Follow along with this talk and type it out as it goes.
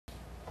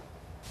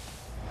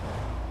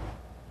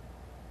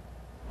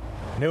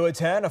New at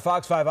 10, a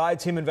Fox 5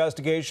 I-Team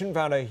investigation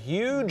found a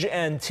huge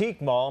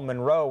antique mall.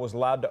 Monroe was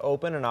allowed to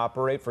open and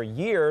operate for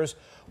years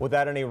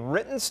without any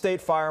written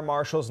State Fire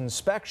Marshal's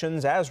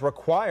inspections as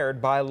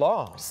required by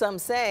law. Some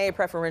say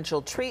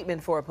preferential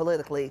treatment for a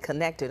politically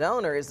connected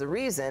owner is the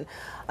reason,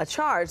 a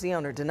charge the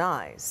owner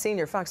denies.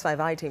 Senior Fox 5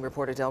 I-Team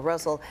reporter Dale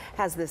Russell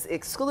has this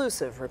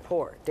exclusive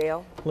report.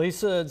 Dale?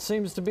 Lisa, it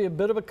seems to be a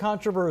bit of a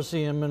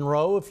controversy in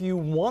Monroe. If you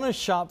want to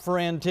shop for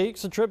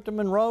antiques, a trip to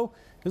Monroe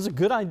is a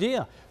good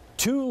idea.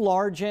 Two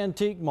large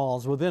antique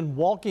malls within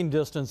walking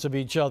distance of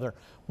each other.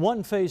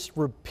 One faced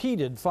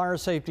repeated fire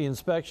safety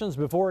inspections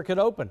before it could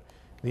open.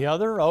 The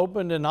other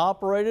opened and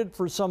operated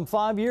for some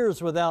 4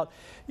 years without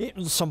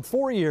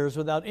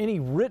any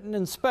written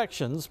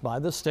inspections by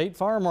the State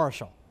Fire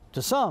Marshal.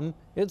 To some,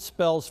 it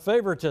spells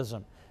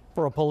favoritism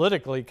for a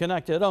politically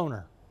connected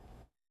owner.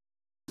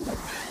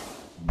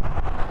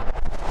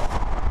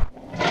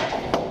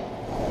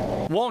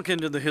 Walk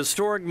into the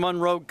historic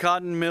Monroe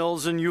Cotton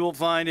Mills and you'll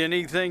find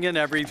anything and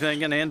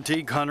everything an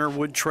antique hunter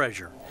would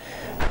treasure.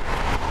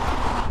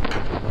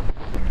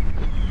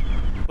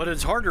 But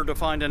it's harder to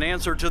find an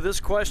answer to this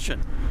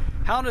question.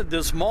 How did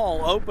this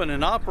mall open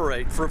and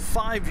operate for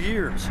 5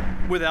 years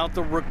without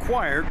the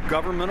required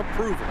government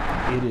approval?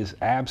 It is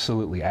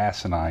absolutely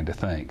asinine to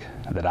think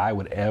that I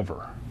would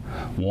ever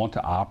want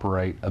to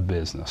operate a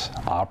business,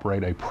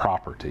 operate a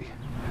property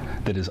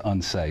that is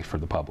unsafe for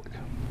the public.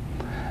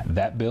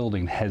 That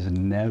building has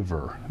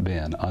never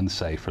been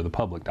unsafe for the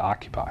public to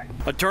occupy.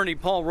 Attorney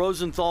Paul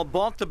Rosenthal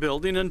bought the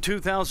building in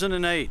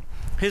 2008.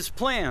 His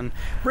plan,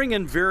 bring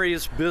in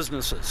various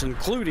businesses,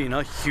 including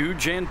a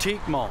huge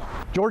antique mall.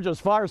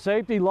 Georgia's fire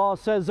safety law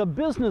says a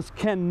business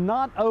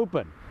cannot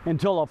open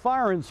until a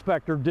fire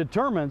inspector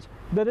determines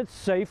that it's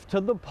safe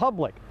to the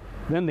public.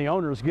 Then the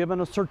owner is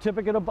given a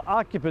certificate of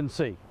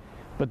occupancy.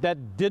 But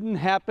that didn't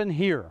happen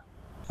here.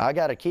 I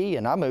got a key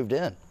and I moved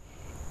in.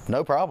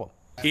 No problem.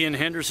 Ian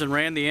Henderson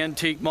ran the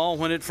antique mall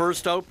when it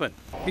first opened.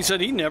 He said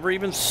he never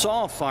even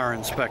saw a fire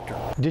inspector.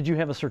 Did you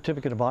have a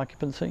certificate of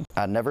occupancy?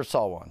 I never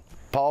saw one.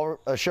 Paul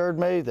assured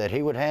me that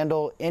he would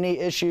handle any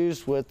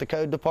issues with the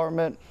code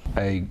department.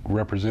 A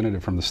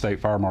representative from the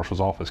State Fire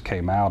Marshal's office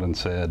came out and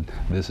said,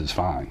 this is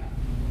fine.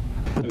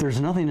 But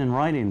there's nothing in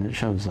writing that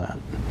shows that.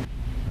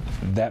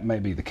 That may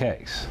be the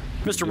case.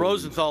 Mr.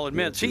 Rosenthal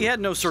admits he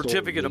had no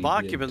certificate of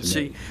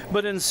occupancy,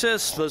 but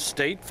insists the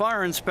state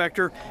fire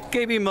inspector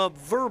gave him a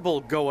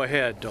verbal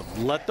go-ahead to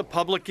let the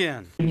public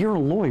in. You're a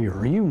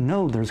lawyer. You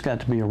know there's got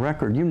to be a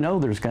record. You know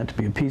there's got to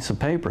be a piece of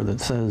paper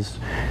that says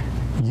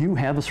you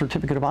have a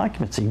certificate of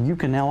occupancy. You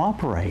can now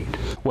operate.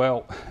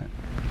 Well,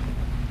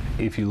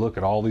 if you look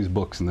at all these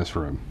books in this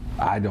room,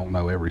 I don't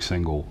know every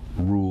single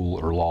rule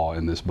or law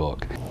in this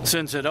book.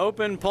 Since it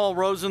opened, Paul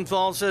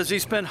Rosenthal says he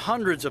spent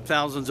hundreds of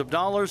thousands of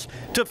dollars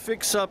to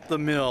fix up the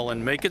mill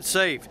and make it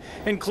safe,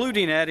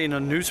 including adding a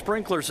new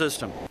sprinkler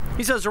system.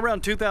 He says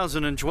around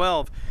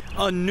 2012,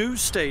 a new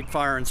state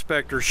fire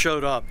inspector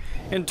showed up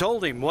and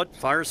told him what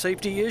fire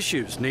safety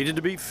issues needed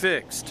to be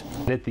fixed.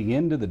 At the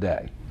end of the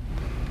day,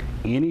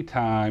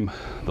 anytime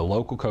the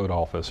local code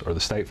office or the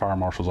State Fire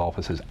Marshal's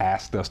office has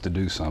asked us to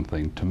do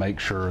something to make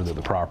sure that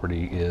the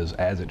property is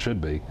as it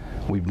should be,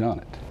 we've done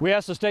it. We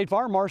asked the State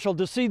Fire Marshal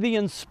to see the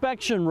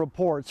inspection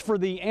reports for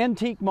the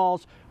antique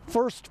mall's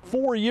first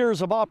 4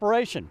 years of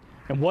operation.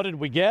 And what did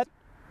we get?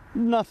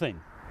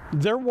 Nothing.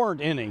 There weren't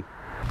any.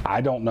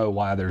 I don't know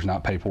why there's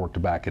not paperwork to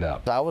back it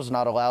up. I was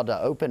not allowed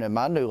to open in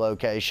my new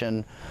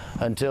location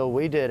until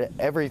we did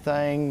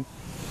everything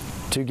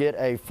to get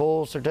a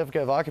full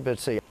certificate of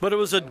occupancy. But it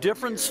was a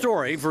different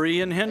story for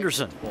Ian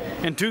Henderson.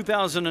 In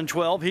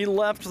 2012, he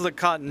left the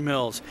Cotton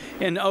Mills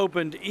and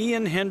opened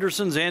Ian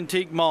Henderson's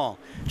Antique Mall,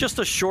 just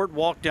a short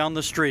walk down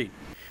the street.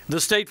 The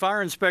state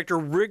fire inspector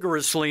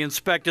rigorously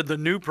inspected the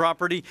new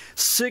property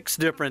 6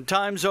 different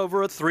times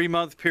over a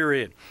 3-month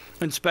period.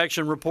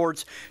 Inspection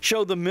reports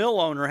show the mill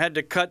owner had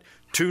to cut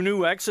 2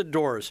 new exit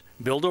doors,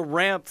 build a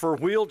ramp for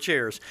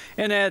wheelchairs,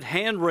 and add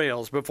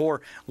handrails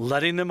before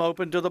letting them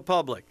open to the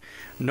public.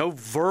 No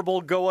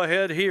verbal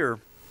go-ahead here.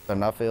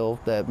 And I feel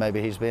that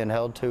maybe he's being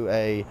held to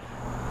a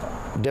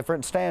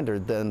different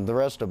standard than the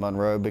rest of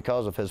Monroe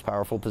because of his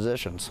powerful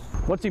positions.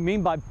 What's he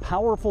mean by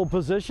powerful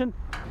position?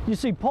 You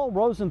see, Paul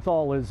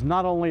Rosenthal is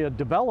not only a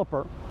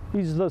developer,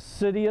 he's the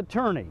city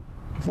attorney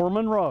for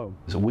Monroe.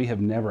 So we have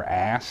never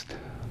asked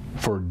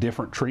for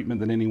different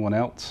treatment than anyone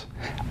else.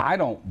 I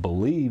don't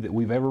believe that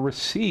we've ever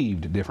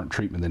received different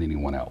treatment than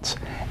anyone else.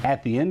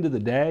 At the end of the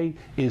day,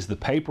 is the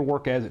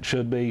paperwork as it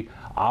should be?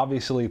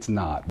 Obviously it's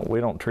not.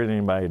 We don't treat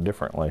anybody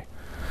differently,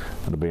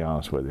 to be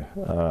honest with you.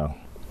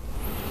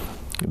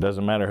 It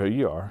doesn't matter who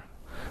you are.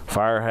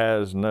 Fire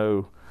has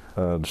no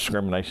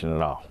discrimination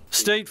at all.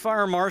 State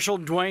Fire Marshal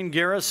Dwayne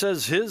Garris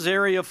says his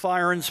area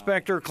fire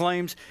inspector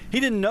claims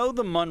he didn't know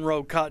the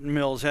Monroe Cotton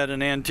Mills had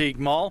an antique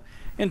mall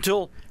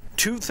until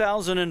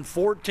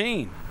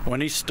 2014 when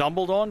he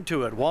stumbled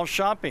onto it while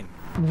shopping.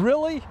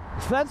 Really?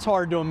 That's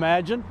hard to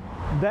imagine.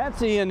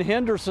 That's Ian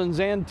Henderson's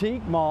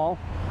Antique Mall,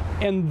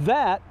 and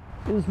that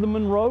is the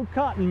Monroe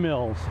Cotton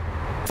Mills.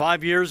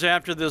 5 years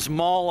after this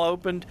mall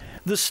opened,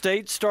 the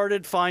state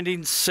started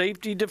finding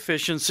safety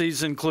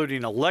deficiencies,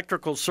 including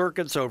electrical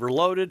circuits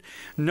overloaded,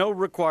 no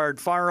required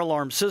fire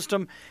alarm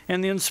system,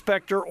 and the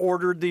inspector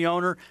ordered the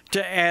owner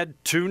to add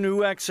 2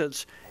 new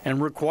exits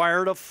and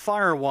required a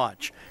fire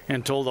watch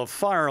until the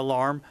fire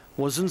alarm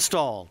was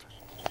installed.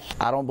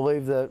 I don't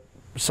believe that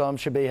some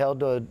should be held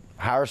to a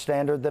higher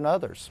standard than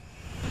others.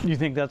 You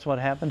think that's what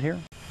happened here?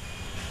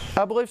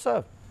 I believe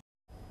so.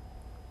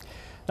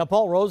 Now,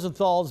 Paul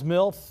Rosenthal's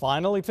mill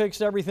finally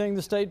fixed everything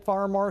the State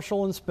Fire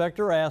Marshal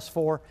inspector asked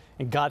for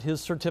and got his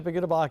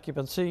certificate of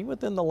occupancy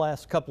within the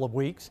last couple of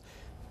weeks,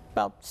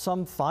 about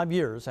some 5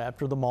 years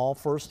after the mall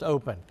first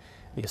opened.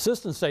 The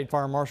Assistant State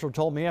Fire Marshal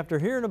told me after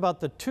hearing about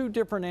the 2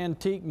 different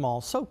antique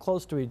malls so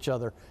close to each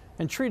other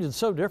and treated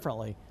so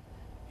differently,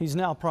 he's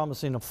now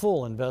promising a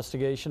full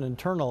investigation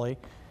internally,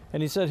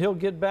 and he said he'll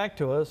get back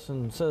to us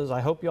and says,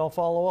 I hope y'all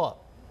follow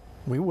up.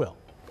 We will.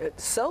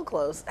 It's so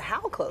close. How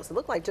close? It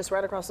looked like just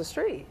right across the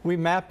street. We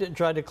mapped it and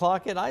tried to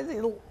clock it. I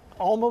think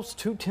almost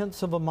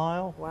 2/10 of a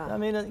mile. Wow. I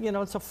mean, you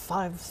know, it's a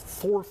 4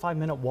 or 5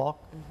 minute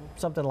walk,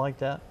 something like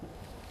that.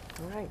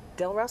 All right.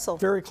 Dale Russell.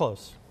 Very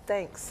close.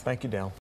 Thanks. Thank you, Dale.